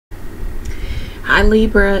Hi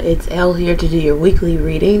Libra, it's Elle here to do your weekly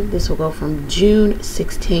reading. This will go from June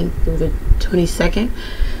 16th through the 22nd.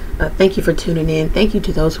 Thank you for tuning in. Thank you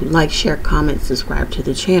to those who like, share, comment, subscribe to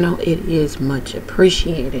the channel. It is much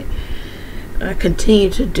appreciated. Continue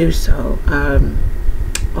to do so.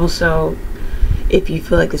 Also, if you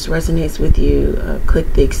feel like this resonates with you,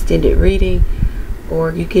 click the extended reading,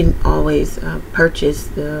 or you can always purchase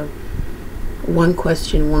the one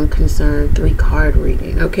question, one concern, 3-card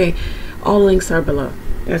reading. Okay, all links are below.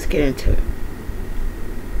 Let's get into it.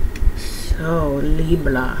 So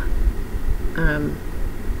Libra,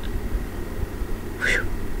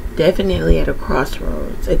 definitely at a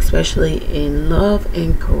crossroads, especially in love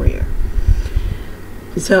and career.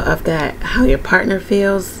 So I've got how your partner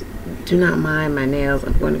feels. Do not mind my nails,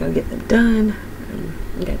 I'm going to go get them done.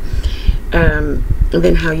 Okay. And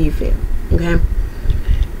then how you feel. Okay.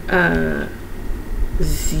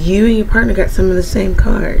 You and your partner got some of the same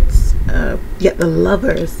cards, yet the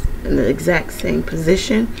Lovers in the exact same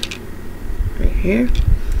position right here.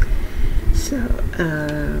 So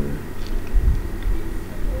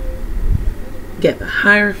get the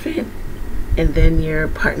Hierophant, and then your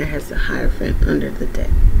partner has the Hierophant under the deck.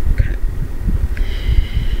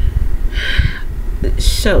 Okay.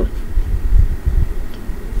 So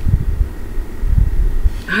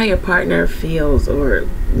how your partner feels, or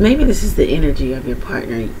maybe this is the energy of your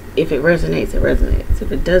partner. If it resonates, it resonates. If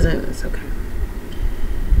it doesn't, it's okay.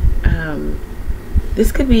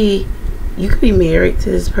 This could be, you could be married to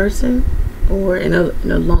this person, or in a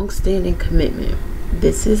long-standing commitment.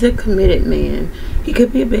 This is a committed man. He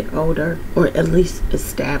could be a bit older, or at least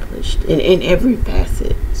established in every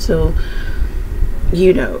facet. So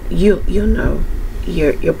you know, you'll know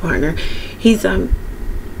your partner. He's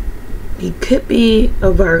he could be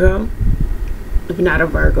a Virgo. If not a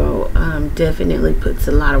Virgo, definitely puts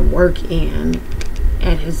a lot of work in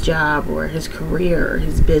at his job or his career or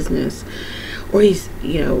his business, or he's,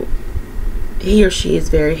 you know, he or she is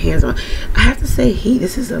very hands-on. I have to say,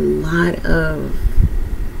 this is a lot of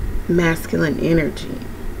masculine energy.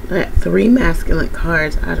 I got 3 masculine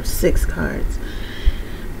cards out of 6 cards.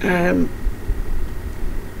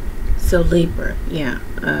 So Libra, yeah.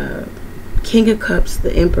 King of Cups,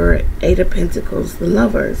 the Emperor, 8 of Pentacles, the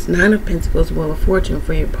Lovers, 9 of Pentacles, Wheel of Fortune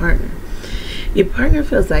for your partner. Your partner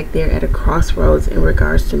feels like they're at a crossroads in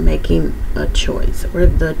regards to making a choice, or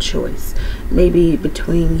the choice. Maybe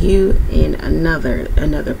between you and another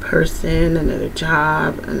person, another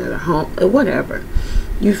job, another home, whatever.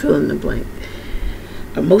 You fill in the blank.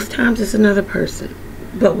 Most times it's another person,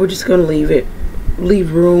 but we're just going to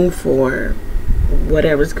leave room for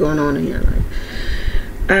whatever's going on in your life.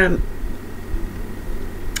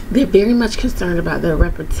 They're very much concerned about their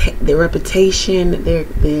reputation,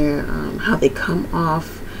 their how they come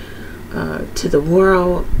off to the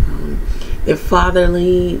world, their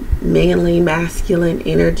fatherly, manly, masculine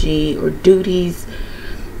energy or duties.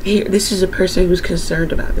 Here, this is a person who's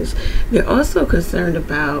concerned about this. They're also concerned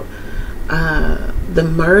about the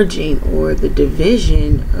merging or the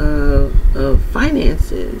division of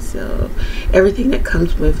finances, everything that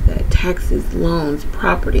comes with that, taxes, loans,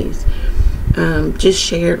 properties. Just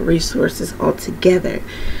shared resources altogether.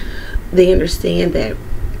 They understand that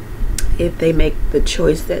if they make the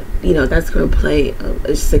choice, that, you know, that's going to play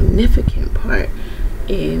a significant part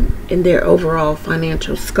in their overall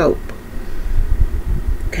financial scope.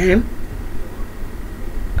 Okay.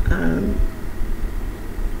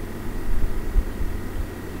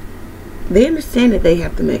 They understand that they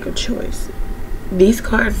have to make a choice. These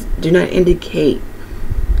cards do not indicate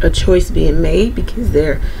a choice being made, because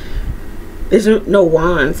there's no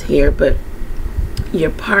wands here, but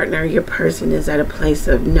your partner, your person is at a place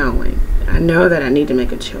of knowing. I know that I need to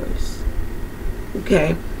make a choice.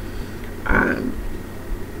 Okay.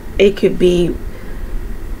 It could be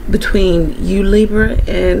between you, Libra,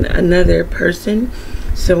 and another person,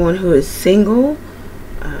 someone who is single,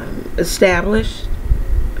 established,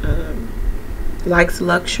 likes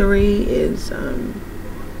luxury, is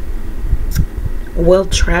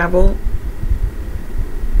well-traveled,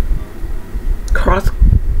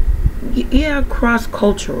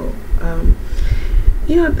 cross-cultural.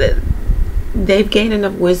 You know, they've gained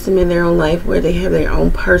enough wisdom in their own life where they have their own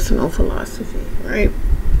personal philosophy, right?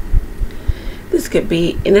 This could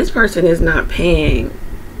be, and this person is not paying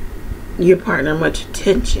your partner much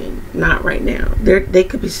attention, not right now. They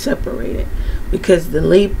could be separated because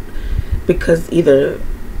either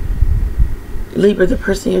Libra, the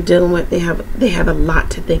person you're dealing with, they have a lot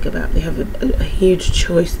to think about. They have a huge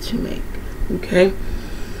choice to make. Okay.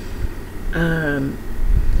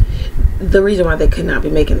 The reason why they could not be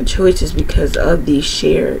making a choice is because of these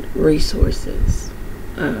shared resources.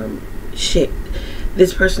 shit.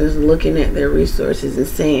 This person is looking at their resources and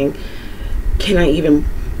saying, can I even,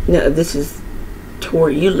 no, this is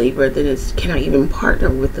toward you, Libra, then it's, can I even partner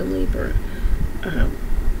with the Libra?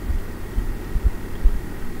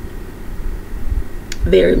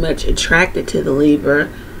 Very much attracted to the Libra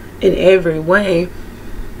in every way,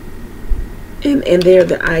 and they're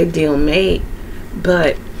the ideal mate,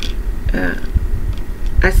 but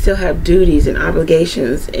I still have duties and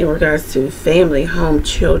obligations in regards to family, home,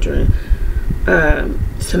 children,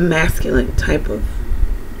 some masculine type of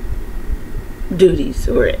duties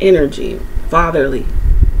or energy, fatherly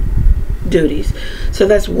duties. So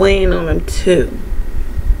that's weighing on them too.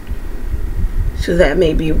 So that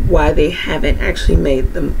may be why they haven't actually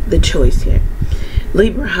made the choice yet.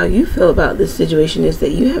 Libra, how you feel about this situation is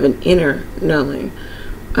that you have an inner knowing.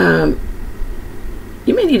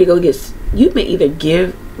 You may need to go get, you may either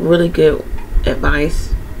give really good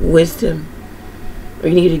advice, wisdom, or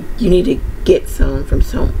you need to get some from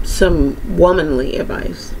some womanly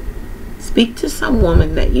advice. Speak to some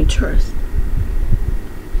woman that you trust.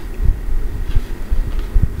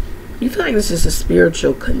 You feel like this is a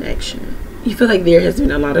spiritual connection. You feel like there has been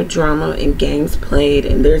a lot of drama and games played,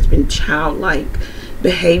 and there's been childlike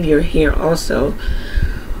behavior here also,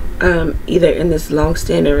 either in this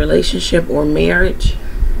long-standing relationship or marriage.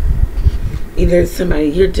 Either somebody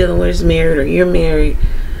you're dealing with is married or you're married.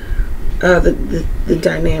 The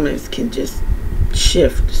dynamics can just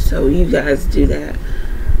shift, so you guys do that.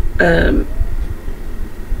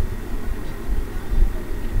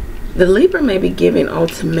 The Libra may be giving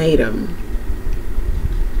ultimatum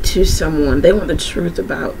to someone. They want the truth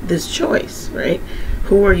about this choice, right?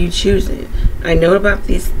 Who are you choosing? I know about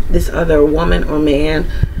this other woman or man.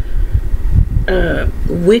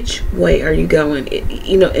 Which way are you going?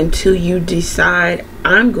 You know, until you decide,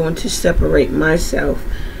 I'm going to separate myself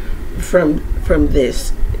from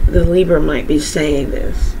this. The Libra might be saying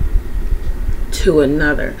this to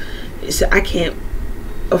another. So I can't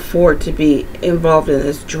afford to be involved in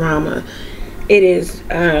this drama. It is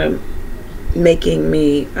making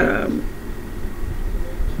me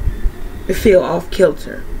feel off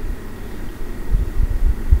kilter.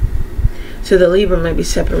 So the Libra might be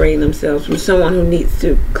separating themselves from someone who needs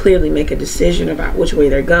to clearly make a decision about which way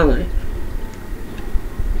they're going.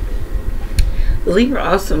 The Libra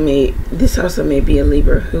also may be a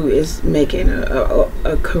Libra who is making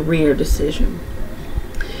a career decision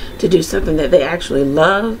to do something that they actually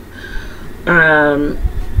love,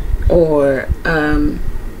 or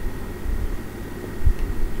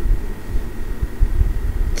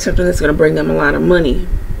something that's going to bring them a lot of money.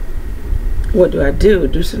 What do?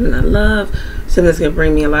 Do something I love, something that's going to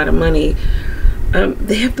bring me a lot of money.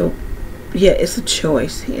 They have to, yeah, it's a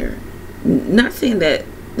choice here. Not saying that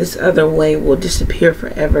this other way will disappear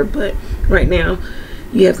forever, but right now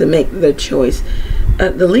you have to make the choice.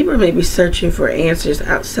 The Libra may be searching for answers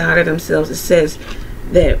outside of themselves. It says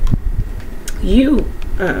that you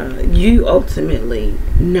ultimately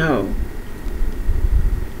know.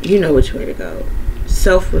 You know which way to go.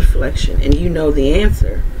 Self-reflection, and you know the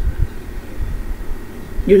answer.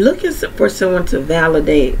 You're looking for someone to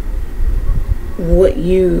validate what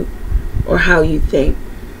you or how you think.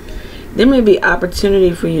 There may be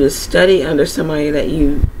opportunity for you to study under somebody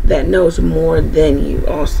that knows more than you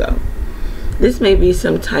also. This may be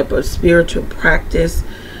some type of spiritual practice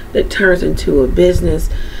that turns into a business.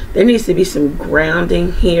 There needs to be some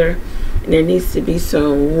grounding here, and there needs to be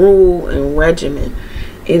some rule and regimen,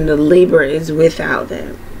 and the Libra is without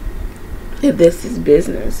that if this is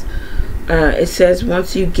business. It says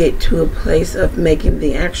once you get to a place of making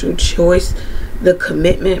the actual choice, the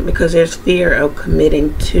commitment, because there's fear of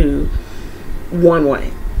committing to one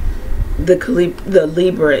way. The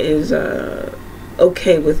Libra is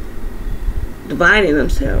okay with dividing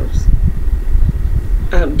themselves,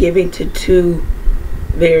 giving to two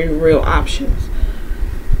very real options.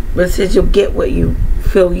 But it says you'll get what you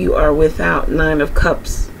feel you are without. Nine of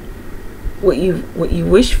Cups. What you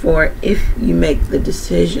wish for if you make the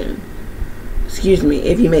decision. Excuse me,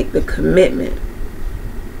 if you make the commitment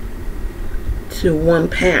to one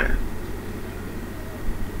path.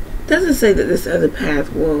 It doesn't say that this other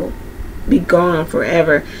path will be gone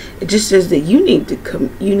forever. It just says that you need to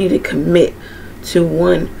commit to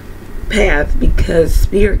one path, because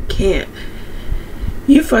spirit can't.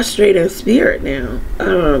 You frustrated spirit now.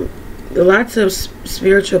 Lots of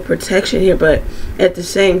spiritual protection here, but at the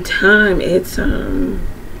same time, it's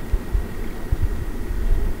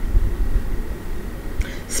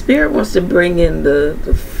spirit wants to bring in the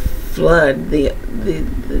flood, the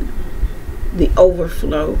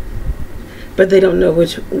overflow, but they don't know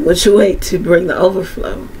which way to bring the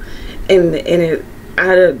overflow. And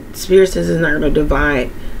Spirit says it's not going to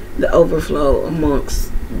divide the overflow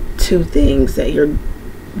amongst two things that you're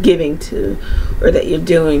giving to or that you're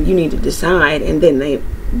doing. You need to decide, and then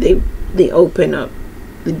they open up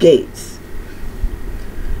the gates.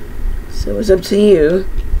 So it's up to you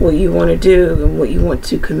what you want to do and what you want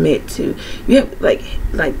to commit to. You have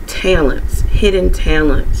like talents, hidden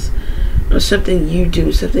talents, or something you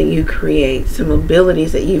do, something you create, some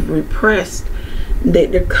abilities that you've repressed,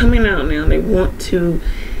 that they're coming out now. They want to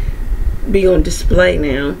be on display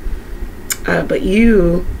now, but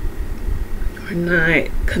you are not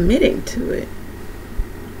committing to it.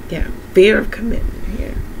 Yeah, fear of commitment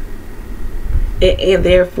here. And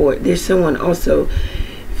therefore, there's someone also,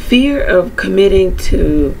 fear of committing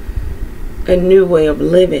to a new way of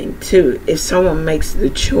living too. If someone makes the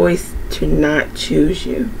choice to not choose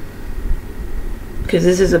you, because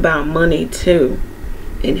this is about money too,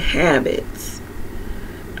 and habits,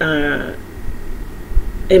 and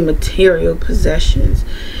material possessions.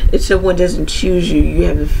 If someone doesn't choose you, you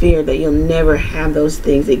have a fear that you'll never have those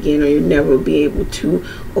things again, or you'll never be able to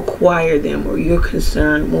acquire them, or you're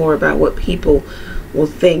concerned more about what people will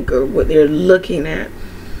think or what they're looking at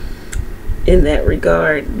in that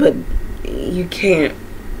regard. But you can't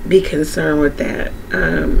be concerned with that.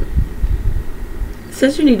 It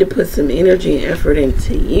says you need to put some energy and effort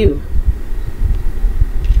into you.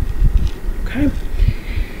 Okay,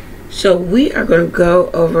 so we are going to go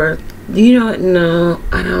over, you know what, no,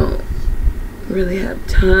 I don't really have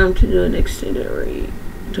time to do an extended read.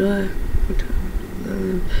 Do I?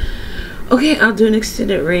 Okay, I'll do an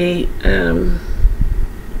extended read.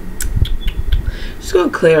 Just going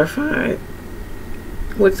to clarify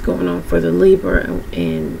what's going on for the Libra,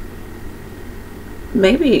 and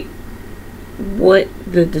maybe what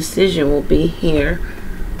the decision will be here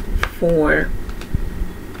for,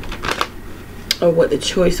 or what the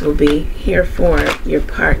choice will be here for your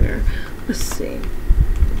partner. Let's see.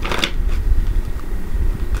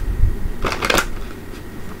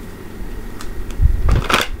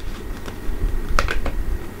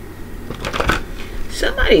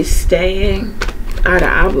 Somebody's staying out of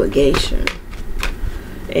obligation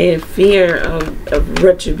and fear of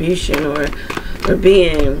retribution, or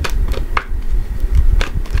being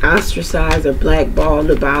ostracized or blackballed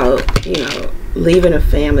about, you know, leaving a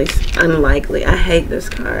family. Unlikely. I hate this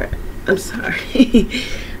card. I'm sorry.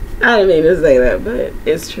 I didn't mean to say that, but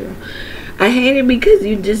it's true. I hate it because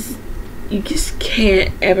you just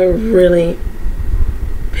can't ever really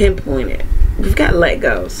pinpoint it. You've got to let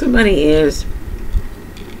go. Somebody is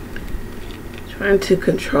trying to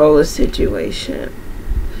control a situation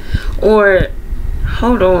or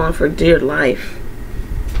hold on for dear life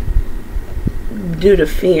due to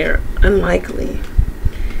fear. Unlikely.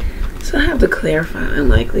 So I have to clarify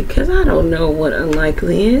unlikely, because I don't know what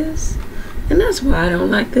unlikely is, and that's why I don't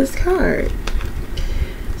like this card.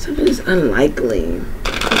 Something is unlikely.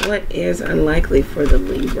 What is unlikely for the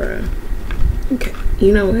Libra? Okay,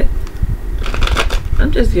 you know what?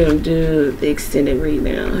 I'm just gonna do the extended read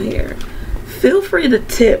now here. Feel free to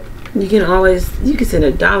tip. You can send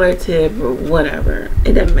a $1 tip or whatever.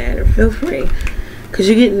 It doesn't matter. Feel free, because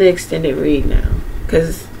you're getting the extended read now.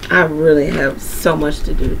 Because I really have so much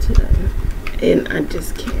to do today, and I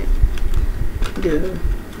just can't do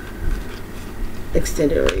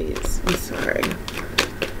extended reads. I'm sorry.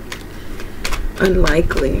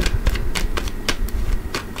 Unlikely.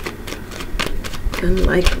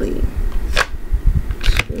 Unlikely.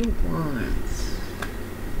 2 of Wands.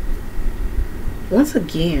 Once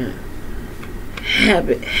again,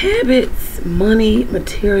 habits, money,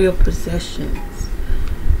 material possessions.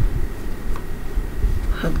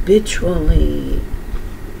 Habitually,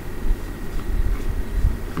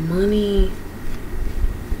 money,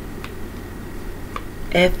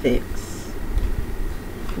 ethics,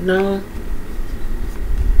 no,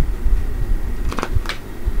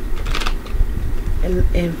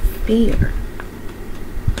 and fear.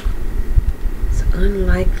 It's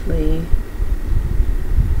unlikely.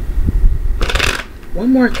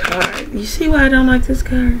 One more card. You see why I don't like this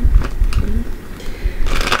card?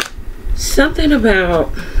 Something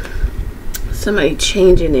about somebody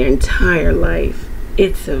changing their entire life.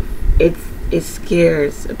 It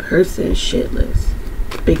scares a person shitless,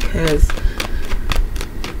 because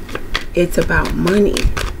it's about money,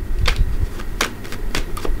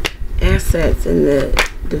 assets, and the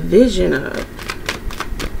division of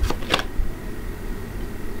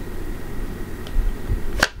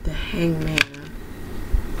the Hangman.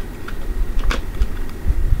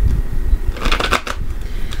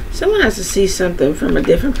 Someone has to see something from a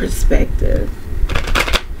different perspective.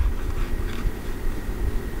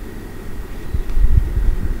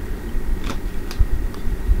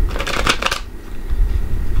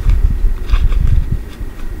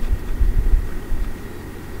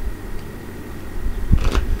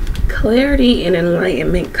 clarity and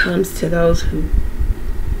enlightenment comes to those who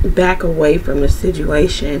back away from the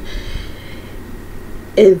situation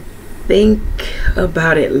and think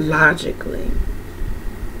about it logically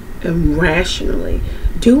and rationally.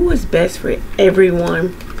 Do what's best for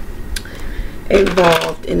everyone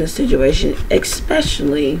involved in the situation,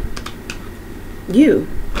 especially you,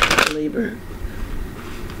 Libra.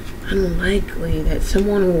 Unlikely that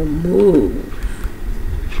someone will move.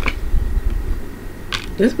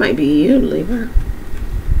 This might be you, Libra.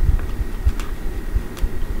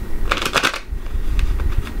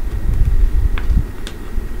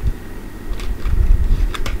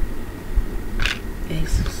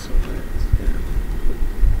 Ace of Swords. Yeah.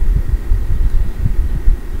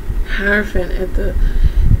 Hierophant at the...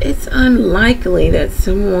 It's unlikely that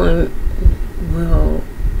someone will...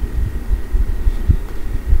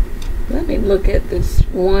 Let me look at this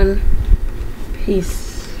one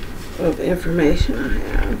piece of information I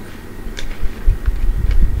have.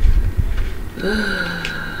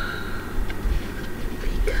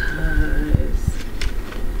 Because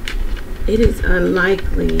it is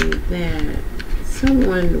unlikely that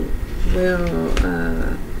someone will,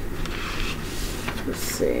 let's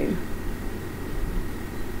see.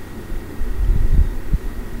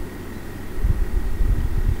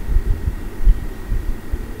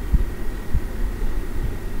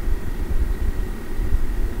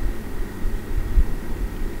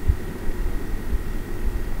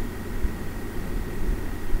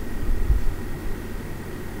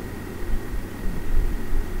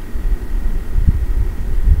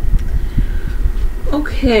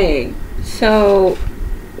 Okay, so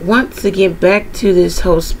once again, back to this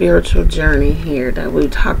whole spiritual journey here that we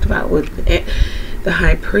talked about with the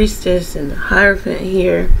High Priestess and the Hierophant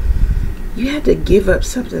here. You have to give up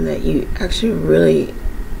something that you actually really,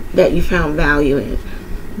 that you found value in.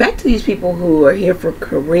 Back to these people who are here for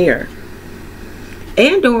career.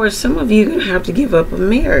 And or some of you are going to have to give up a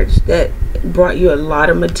marriage that brought you a lot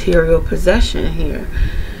of material possession here.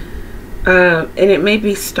 And it may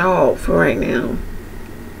be stalled for right now.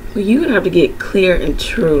 Well, you're going to have to get clear and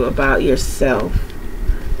true about yourself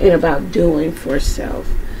and about doing for self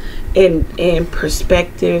and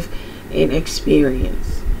perspective and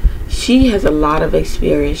experience. She has a lot of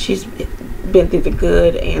experience. She's been through the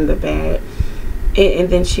good and the bad, and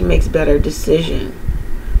then she makes better decisions.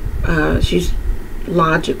 She's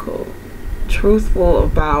logical, truthful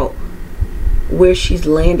about where she's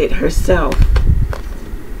landed herself.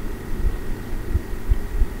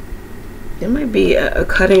 There might be a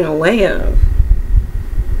cutting away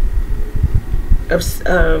of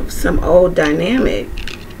some old dynamic.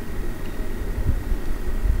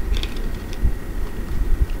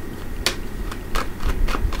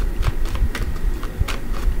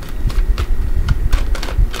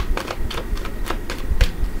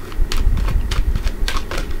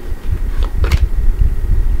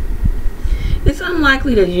 It's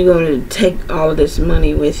unlikely that you're going to take all of this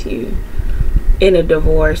money with you in a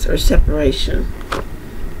divorce or separation.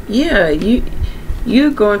 Yeah, you're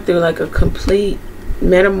going through like a complete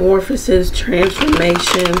metamorphosis,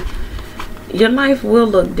 transformation. Your life will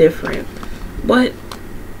look different, but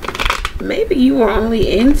maybe you were only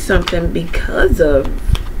in something because of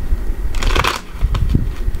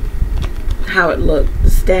how it looked, the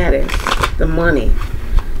status, the money,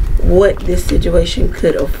 what this situation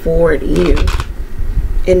could afford you,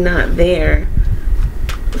 and not there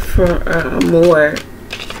for a more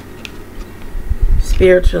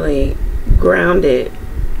spiritually grounded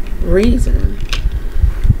reason.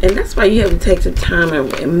 And that's why you have to take some time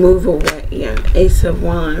and move away. Yeah, Ace of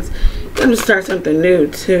Wands. You're going to start something new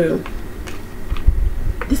too.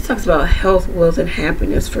 This talks about health, wealth, and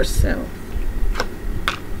happiness for self.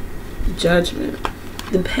 Judgment.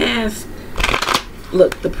 The past,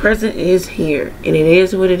 look, the present is here, and it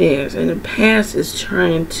is what it is. And the past is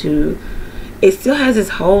trying to, it still has its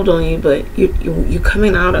hold on you, but you're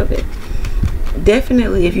coming out of it.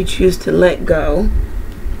 Definitely, if you choose to let go,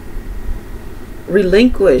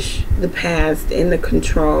 relinquish the past and the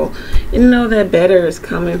control, and know that better is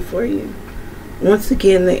coming for you. Once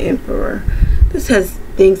again, the Emperor. This has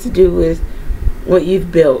things to do with what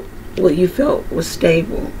you've built, what you felt was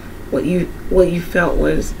stable, what you felt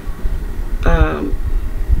was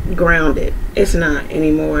grounded. It's not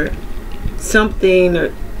anymore.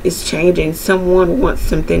 Something is changing. Someone wants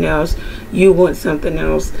something else. You want something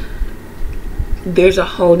else. There's a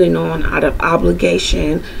holding on out of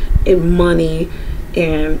obligation and money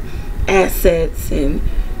and assets, and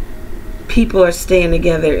people are staying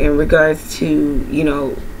together in regards to, you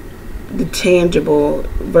know, the tangible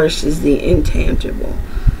versus the intangible.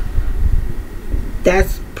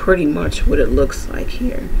 That's pretty much what it looks like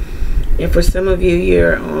here. And for some of you,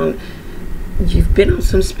 you've been on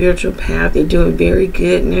some spiritual path, you're doing very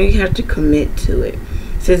good. Now you have to commit to it.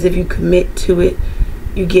 It says if you commit to it,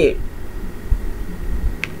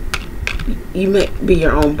 you may be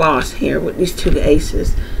your own boss here with these two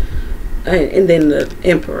aces, and then the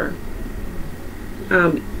Emperor.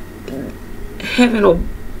 Heaven will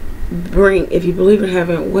bring, if you believe in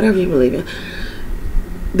heaven, whatever you believe in,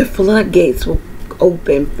 the floodgates will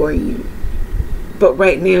open for you. But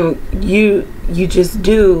right now, you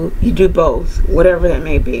do both, whatever that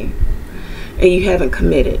may be, and you haven't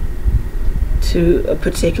committed to a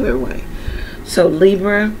particular way. So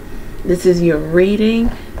Libra, this is your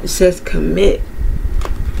reading. It says commit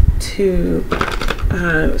to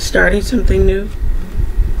starting something new.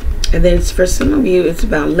 And then for some of you, it's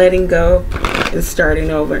about letting go and starting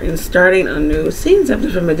over and starting anew, seeing something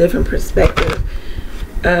from a different perspective.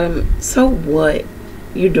 So what?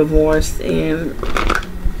 You're divorced and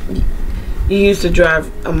you used to drive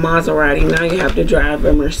a Maserati, now you have to drive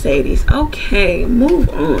a Mercedes. Okay, move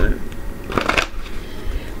on.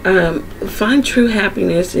 Find true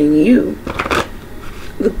happiness in you.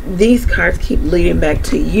 These cards keep leading back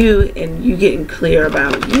to you and you getting clear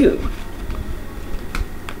about you.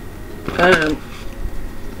 Let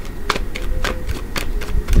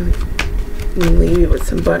me leave you with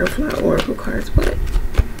some butterfly oracle cards. What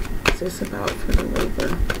is this about for the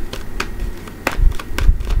Libra?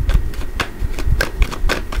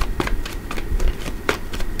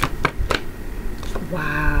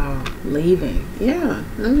 Wow, leaving. Yeah,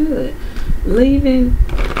 I knew it. Leaving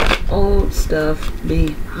old stuff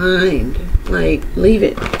behind. Like, leave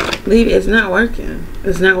it. Leave it. It's not working.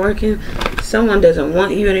 It's not working. Someone doesn't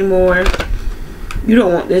want you anymore. You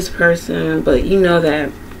don't want this person, but you know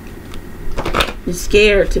that you're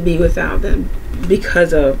scared to be without them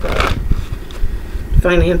because of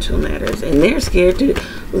financial matters, and they're scared to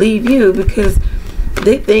leave you because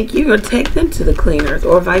they think you're going to take them to the cleaners,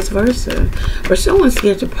 or vice versa. Or someone's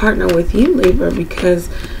scared to partner with you, Libra, because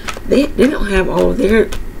they don't have all of their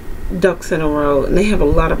ducks in a row and they have a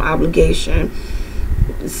lot of obligation.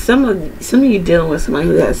 Some of you dealing with somebody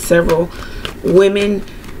who has several women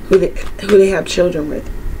who they have children with.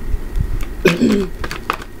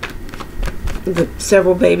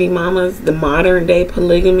 Several baby mamas, the modern day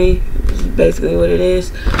polygamy is basically what it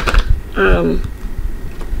is.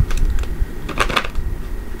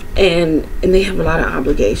 And they have a lot of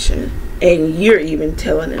obligation, and you're even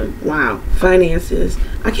telling them, wow, finances,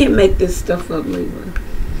 I can't make this stuff up, Libra.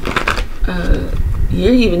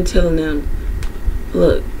 You're even telling them,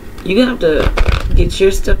 look, you have to get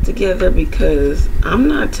your stuff together because I'm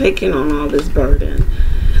not taking on all this burden.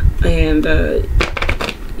 And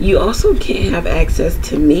you also can't have access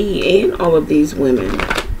to me and all of these women.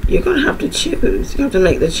 You're going to have to choose. You have to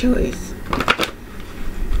make the choice.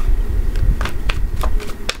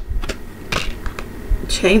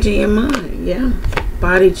 Changing your mind. Yeah.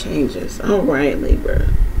 Body changes. All right, Libra.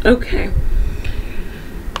 Okay.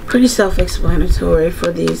 Pretty self-explanatory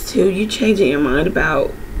for these two. You changing your mind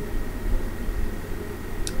about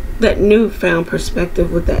that newfound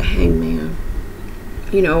perspective with that Hangman.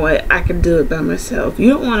 You know what, I can do it by myself. You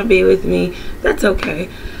don't want to be with me, that's okay.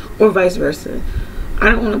 Or vice versa.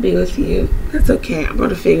 I don't want to be with you, that's okay. I'm going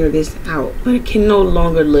to figure this out. But I can no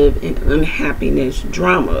longer live in unhappiness,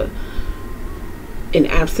 drama, and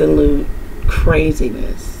absolute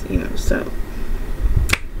craziness. You know, so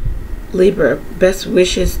Libra, best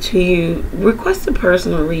wishes to you. Request a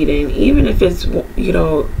personal reading, even if it's, you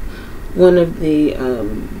know, one of the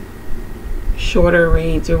shorter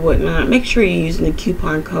reads or whatnot. Make sure you're using the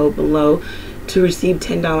coupon code below to receive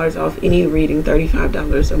 $10 off any reading,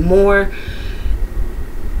 $35 or more.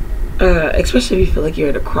 Especially if you feel like you're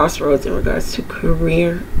at a crossroads in regards to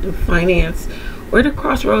career and finance, or at a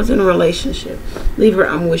crossroads in a relationship. Libra,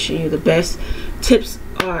 I'm wishing you the best. Tips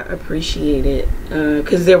are appreciated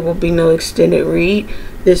because there will be no extended read.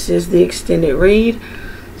 This is the extended read,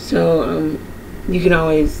 so you can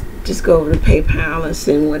always just go over to PayPal and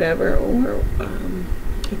send whatever, or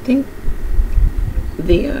I think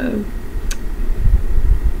the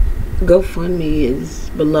GoFund ME is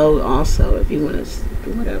below also if you want to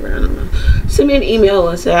do whatever. I don't know. Send me an email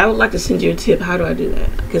and say, I would like to send you a tip. How do I do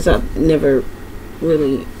that? Because I've never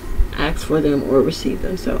really asked for them or received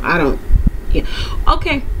them, so I don't. Yeah.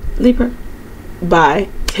 Okay, Libra. Bye.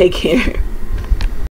 Take care.